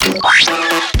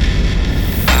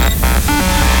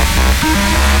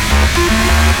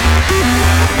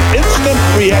Instant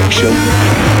reaction.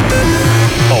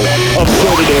 Oh, of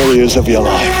certain areas of your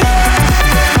life.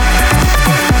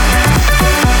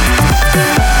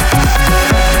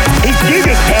 His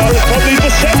biggest power is probably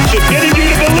deception, getting you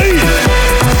to believe.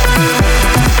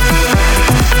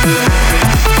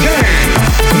 10,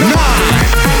 9,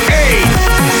 8,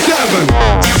 7,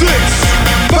 6,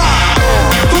 5,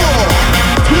 4,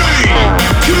 3,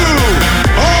 2,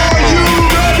 are you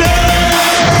ready?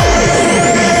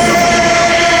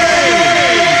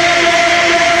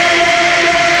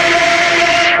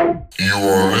 You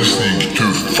are listening to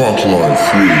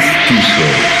Phatlive Radio.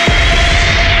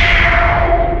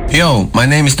 Yo, my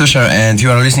name is Tushar and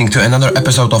you are listening to another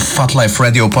episode of Phatlive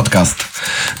Radio podcast.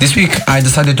 This week I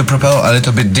decided to prepare a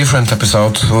little bit different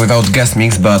episode without guest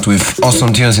mix but with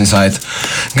awesome tunes inside.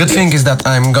 Good thing is that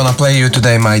I'm gonna play you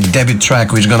today my debut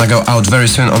track which gonna go out very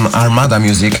soon on Armada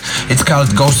Music. It's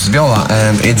called Ghosts Viola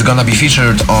and it's gonna be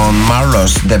featured on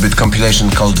Marlo's debut compilation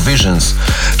called Visions.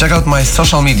 Check out my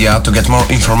social media to get more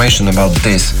information about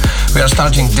this. We are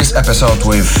starting this episode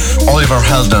with Oliver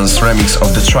Heldens' remix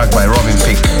of the track by Robin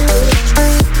Thicke.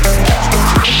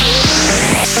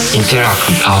 Interact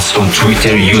with us on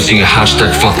Twitter using a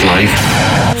hashtag Phatlive.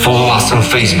 Follow us on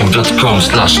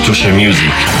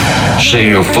facebook.com/TusharMusic. Share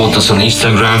your photos on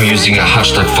Instagram using a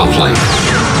hashtag Phatlive.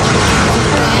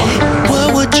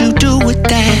 What would you do with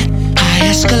that? I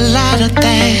ask a lot of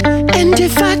that. And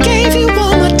if I gave you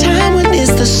all my time when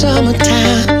it's the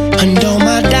summertime and all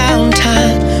my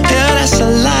downtime, yeah, that's a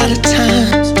lot of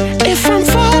times. If I'm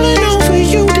falling over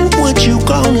you, then what you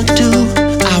gonna do?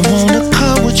 I wanna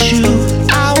come with you,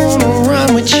 I wanna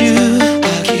run with you.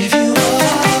 I'll give you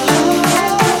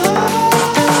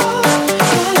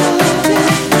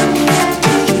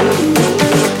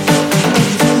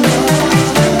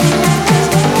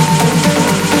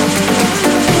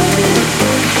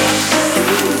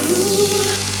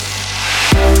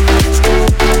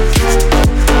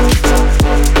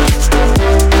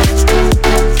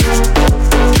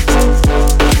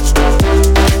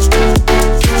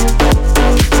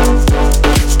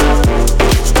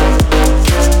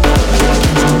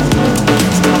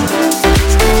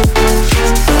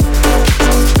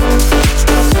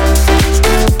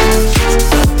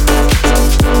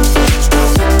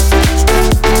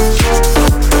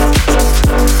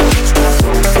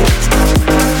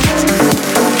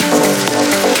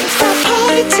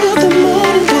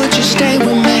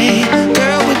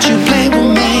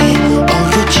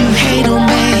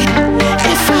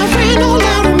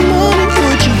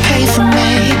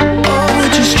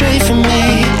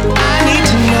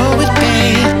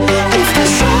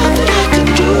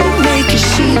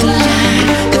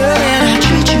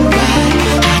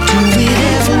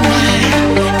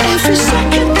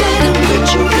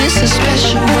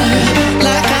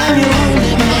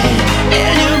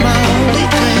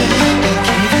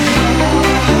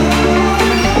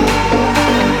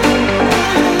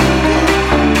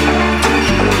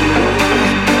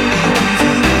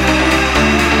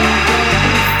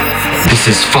This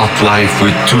is Phatlive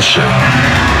with Tushar.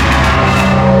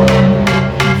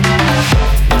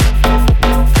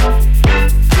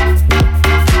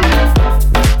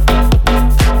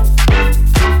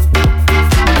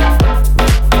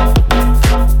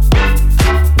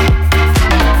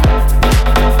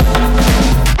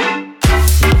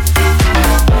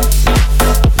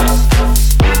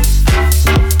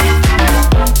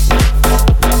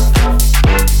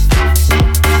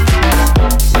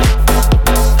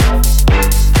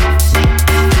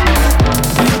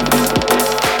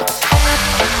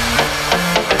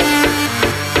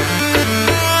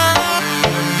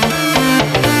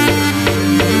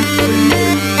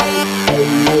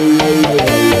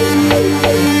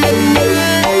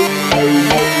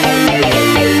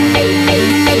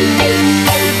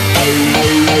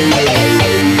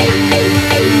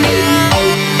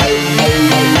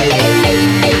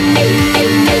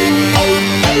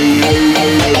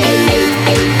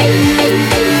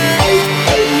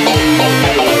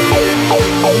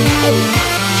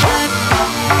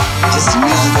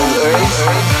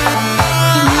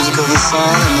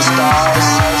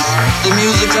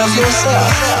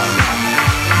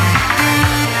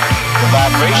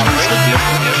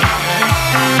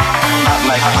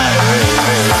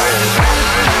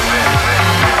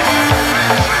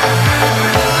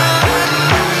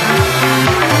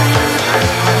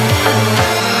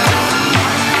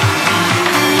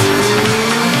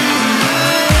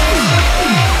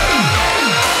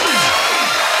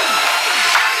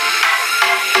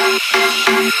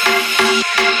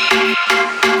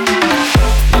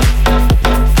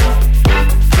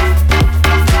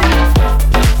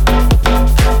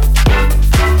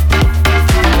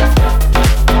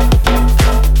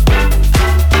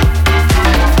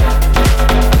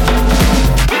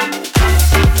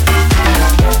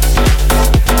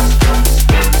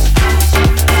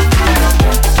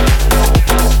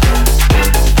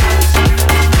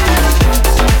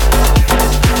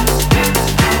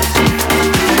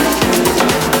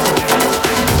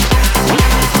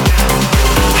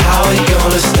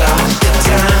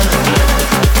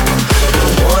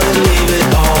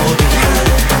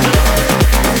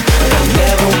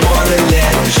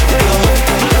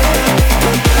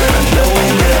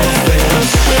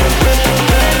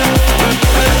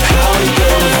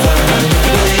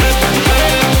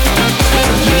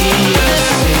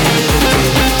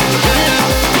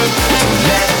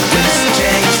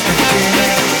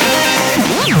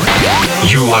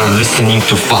 listening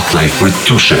to Phatlive with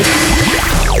Tusher.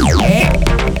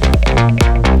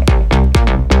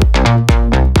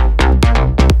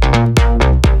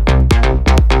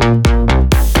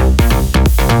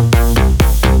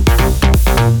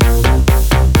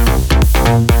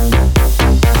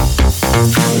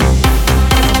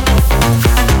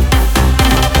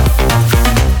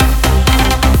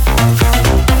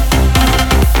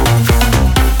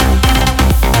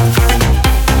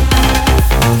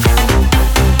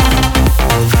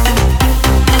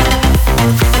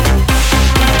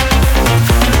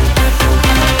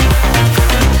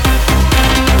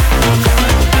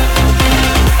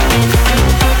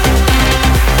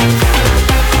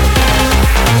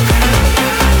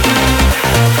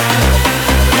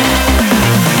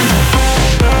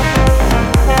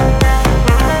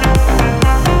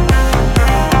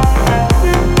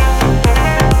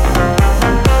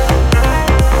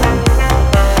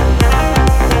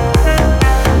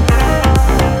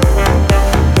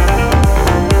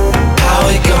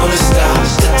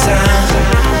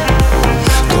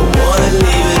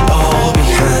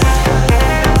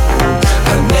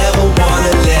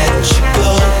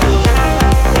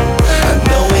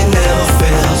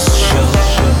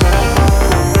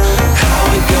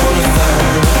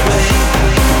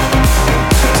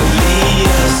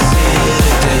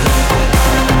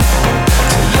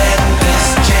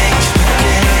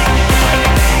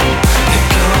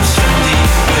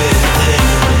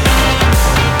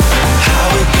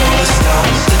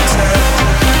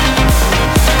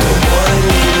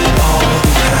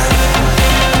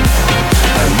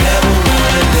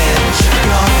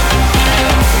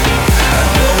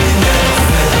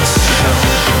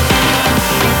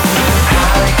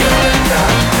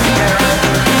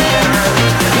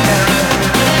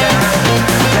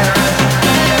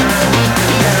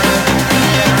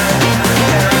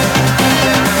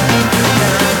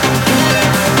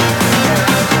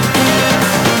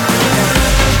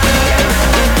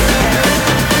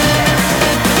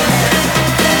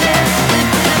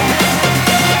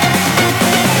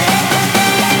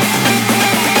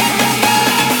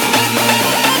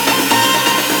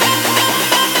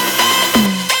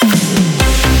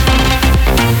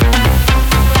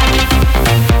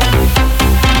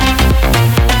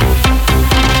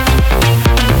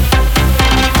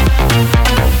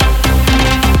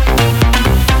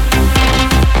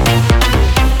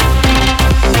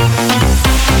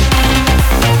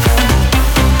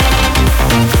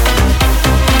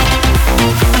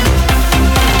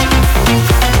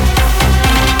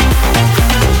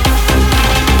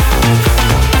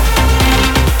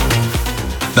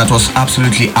 That was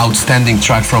absolutely outstanding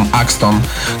track from Axton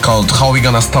called How We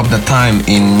Gonna Stop the Time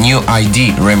in New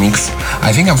ID remix.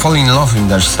 I think I'm falling in love with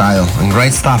their style and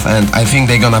great stuff, and I think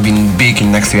they're gonna be big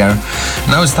in next year.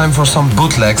 Now it's time for some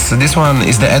bootlegs. This one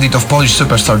is the edit of Polish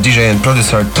superstar DJ and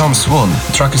producer Tom Swoon.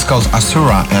 The track is called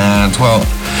Asura, and well,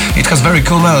 it has very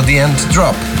cool melody and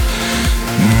drop.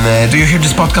 Do you hear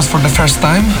this podcast for the first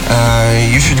time?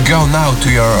 You should go now to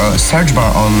your search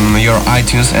bar on your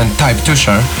iTunes and type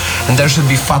Tusher, and there should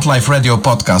be Phatlive Radio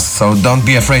podcast, so don't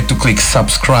be afraid to click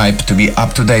subscribe to be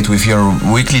up to date with your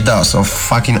weekly dose of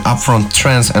fucking upfront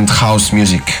trance and house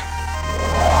music.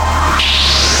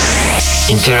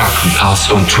 Interact with us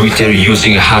on Twitter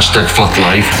using hashtag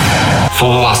Phatlive.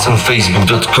 Follow us on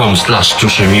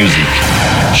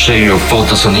Facebook.com/TusherMusic. Share your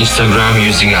photos on Instagram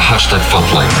using a hashtag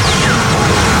Phatlive.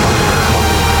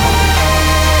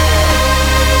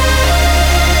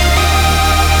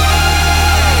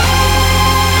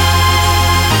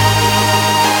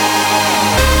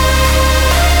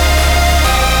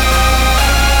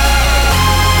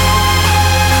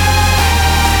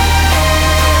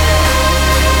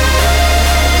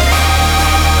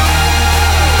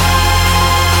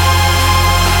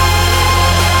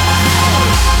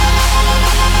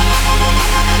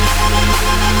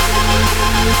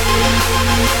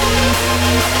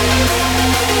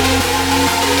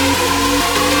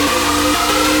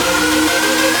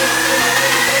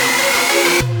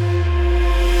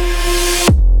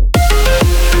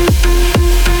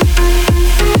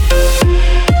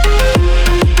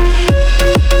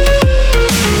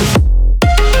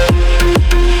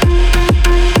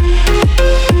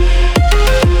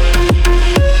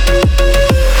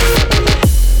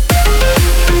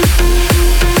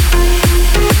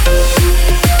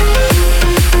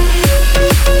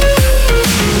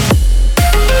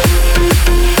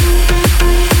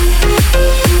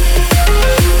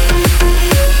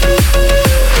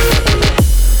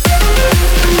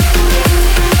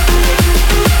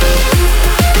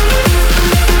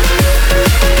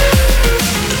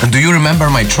 remember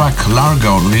my track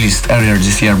Largo, released earlier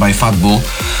this year by Fatbull?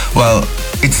 Well,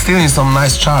 it's still in some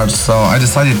nice charts, so I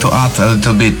decided to add a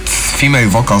little bit female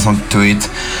vocals onto it.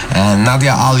 And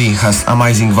Nadia Ali has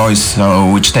amazing voice,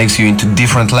 which takes you into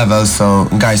different levels. So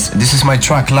guys, this is my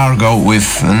track Largo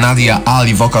with Nadia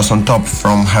Ali vocals on top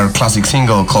from her classic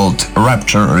single called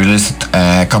Rapture, released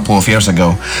a couple of years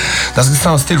ago. Does it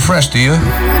sound still fresh to you?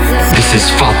 This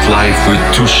is Phatlive with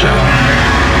Tusha.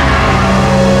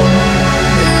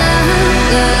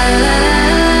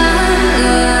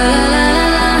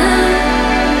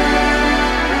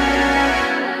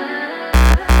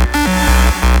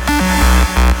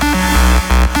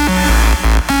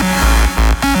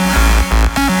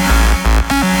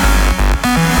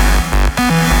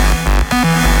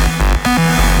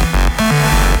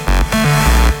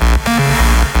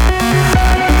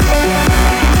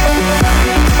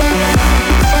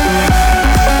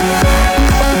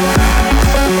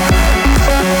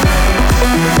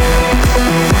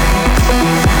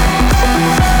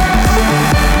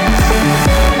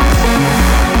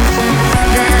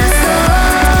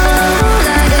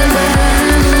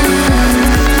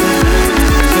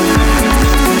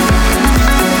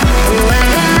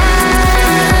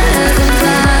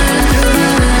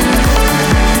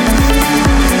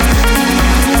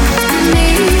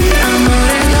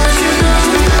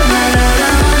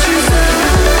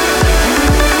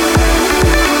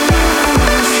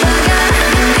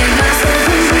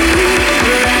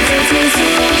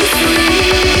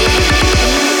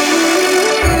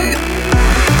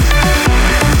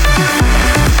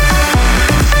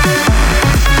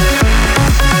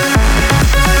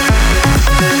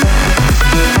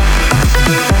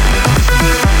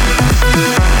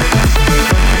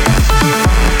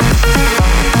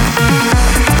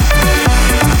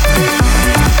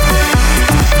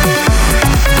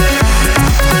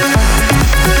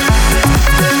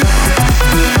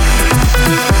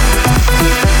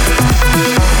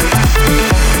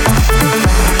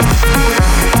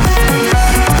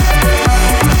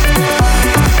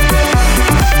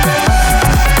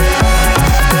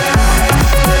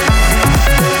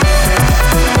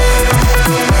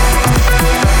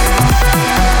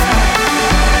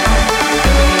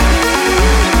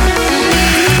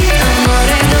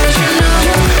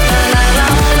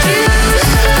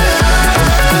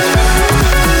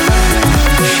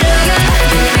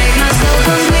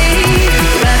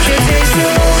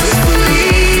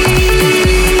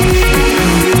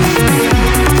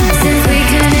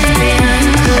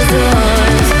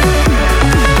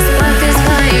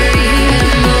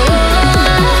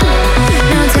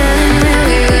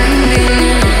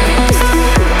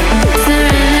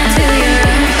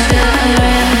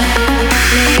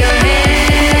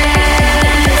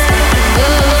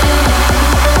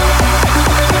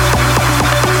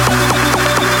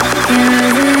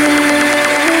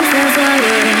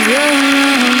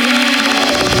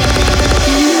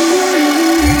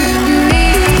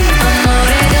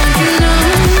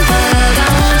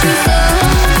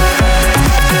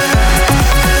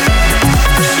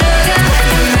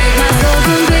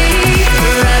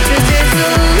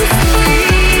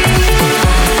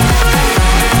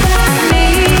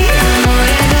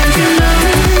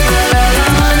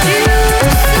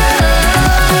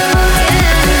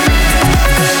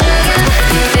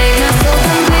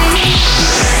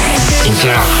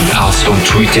 On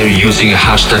Twitter using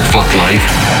hashtag Phatlive.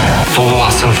 Follow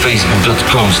us on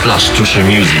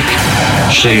facebook.com/TushaMusic.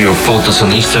 Share your photos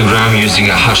on Instagram using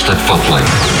a hashtag Phatlive.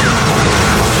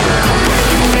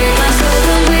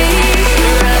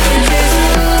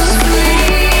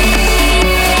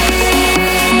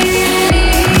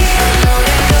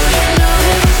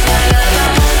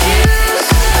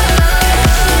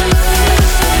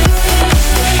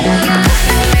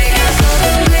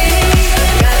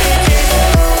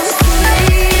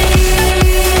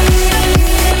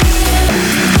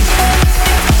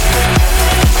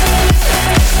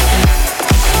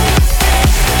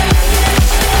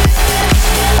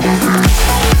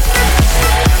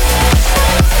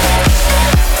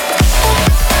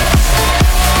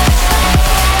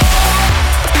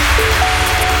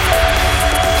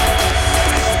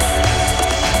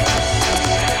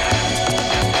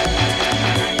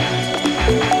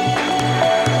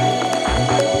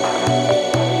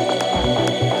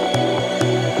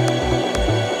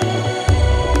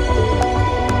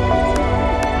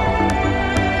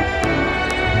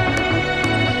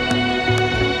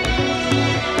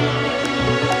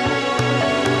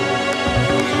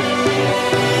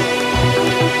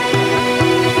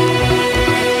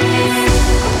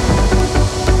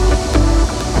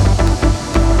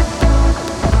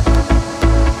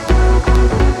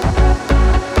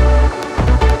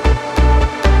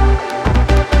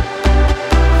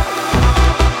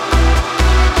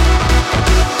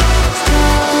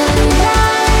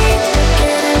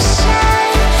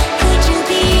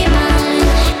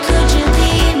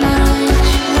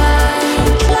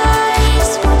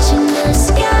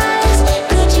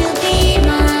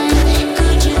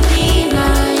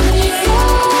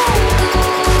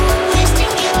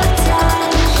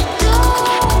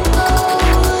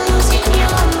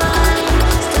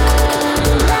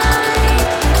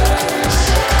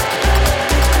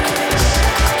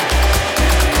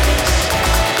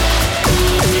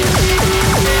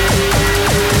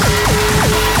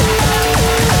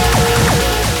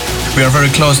 we are very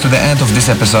close to the end of this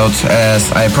episode.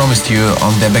 As I promised you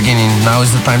on the beginning, now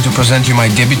is the time to present you my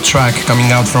debut track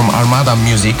coming out from Armada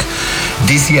Music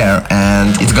this year,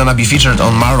 and it's gonna be featured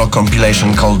on Marlow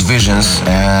compilation called Visions,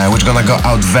 which gonna go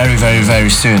out very, very,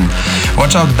 very soon.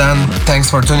 Watch out then,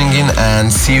 thanks for tuning in,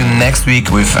 and see you next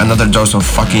week with another dose of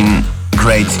fucking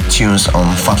great tunes on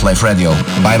Phatlive Radio.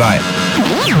 Bye bye.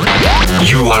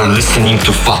 You are listening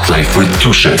to Phatlive with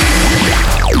Tusher.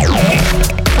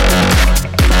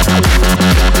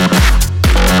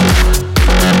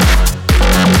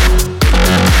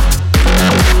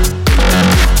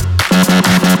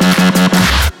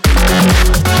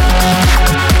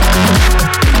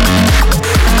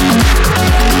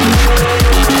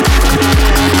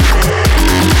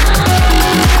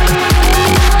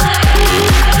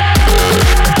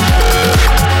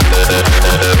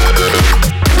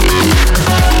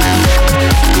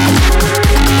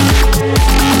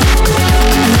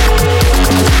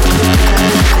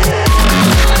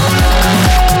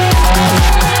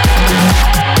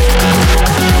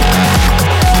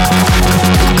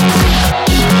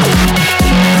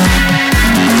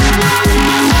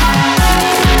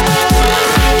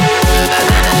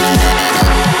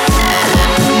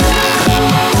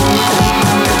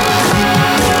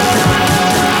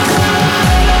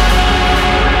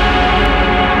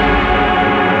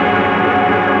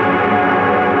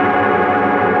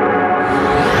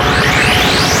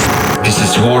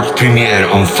 World premiere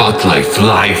on Phatlive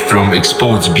live from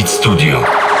Exposed Beat Studio.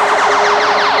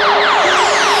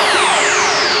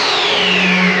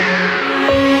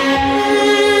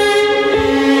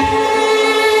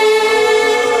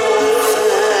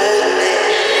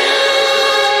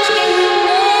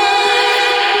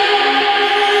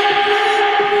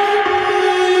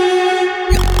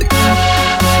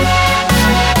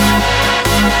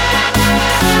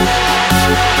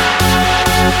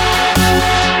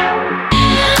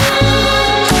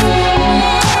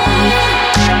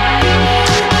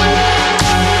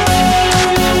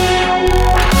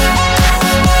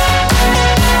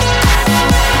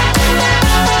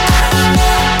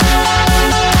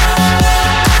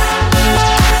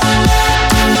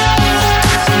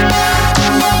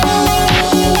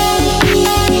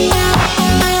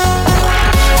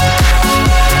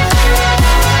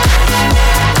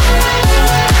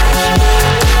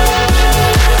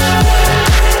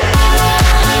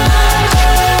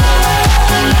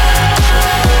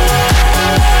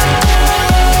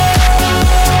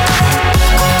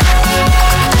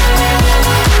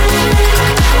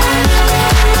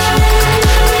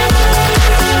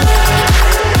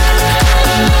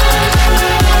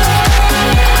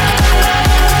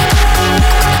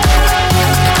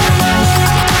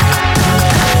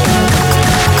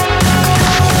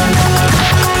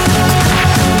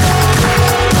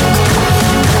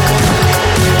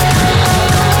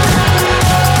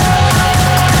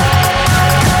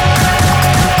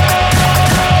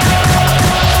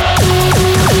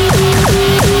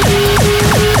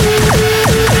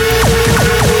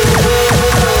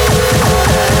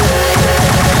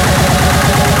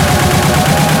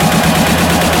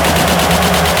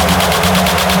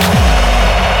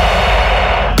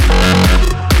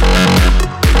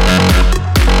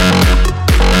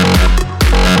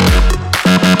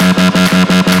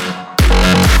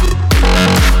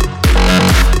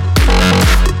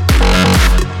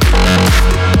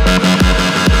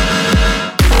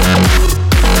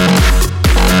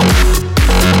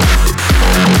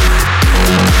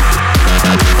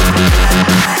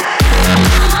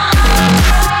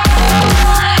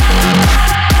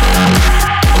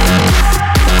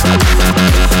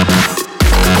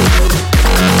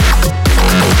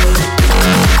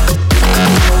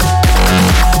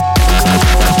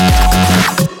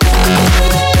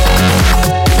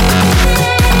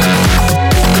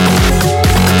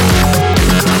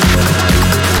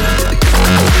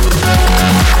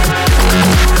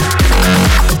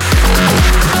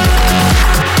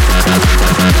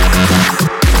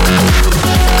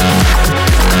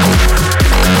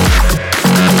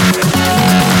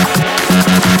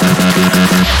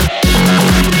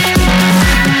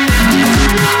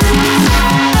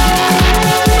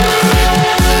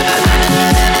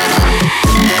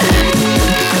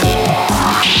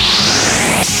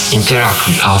 Interact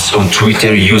with us on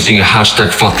Twitter using a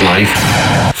hashtag Phatlive.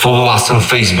 Follow us on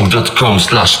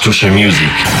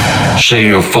facebook.com/TusherMusic. Share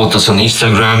your photos on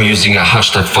Instagram using a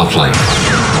hashtag Phatlive.